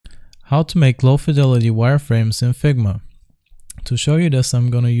How to make low fidelity wireframes in Figma. To show you this, I'm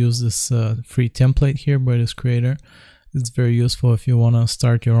going to use this free template here by this creator. It's very useful if you want to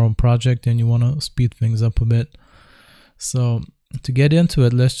start your own project and you want to speed things up a bit. So to get into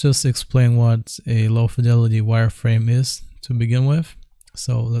it, let's just explain what a low fidelity wireframe is to begin with.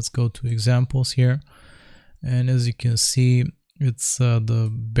 So let's go to examples here. And as you can see, it's the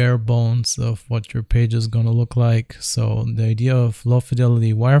bare bones of what your page is going to look like. So the idea of low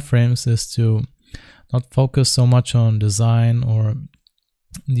fidelity wireframes is to not focus so much on design or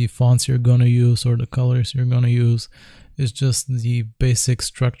the fonts you're going to use or the colors you're going to use. It's just the basic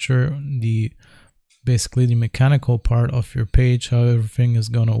structure, basically the mechanical part of your page, how everything is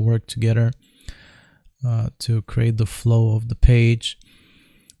going to work together to create the flow of the page.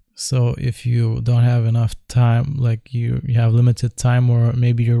 So if you don't have enough time, like you have limited time, or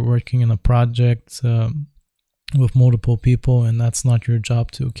maybe you're working in a project with multiple people and that's not your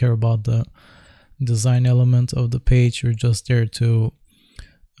job to care about the design element of the page, you're just there to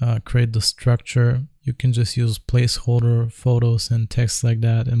create the structure. You can just use placeholder photos and text like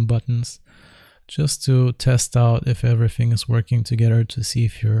that and buttons just to test out if everything is working together, to see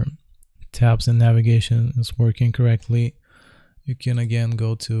if your tabs and navigation is working correctly. You can again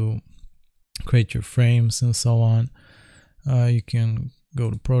go to create your frames and so on. You can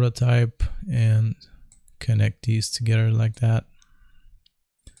go to prototype and connect these together like that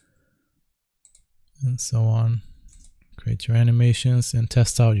and so on. Create your animations and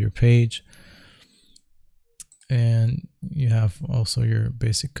test out your page. And you have also your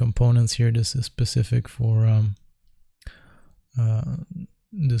basic components here. This is specific for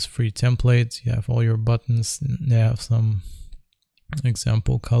this free template. You have all your buttons. They have some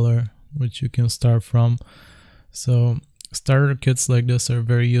example color which you can start from. So starter kits like this are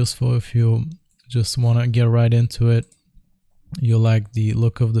very useful if you just want to get right into it. You like the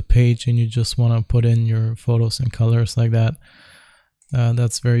look of the page and you just want to put in your photos and colors like that.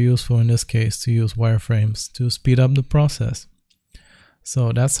 That's very useful in this case, to use wireframes to speed up the process.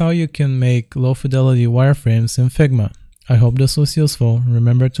 So that's how you can make low fidelity wireframes in Figma. I hope this was useful.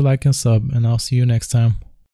 Remember to like and sub, and I'll see you next time.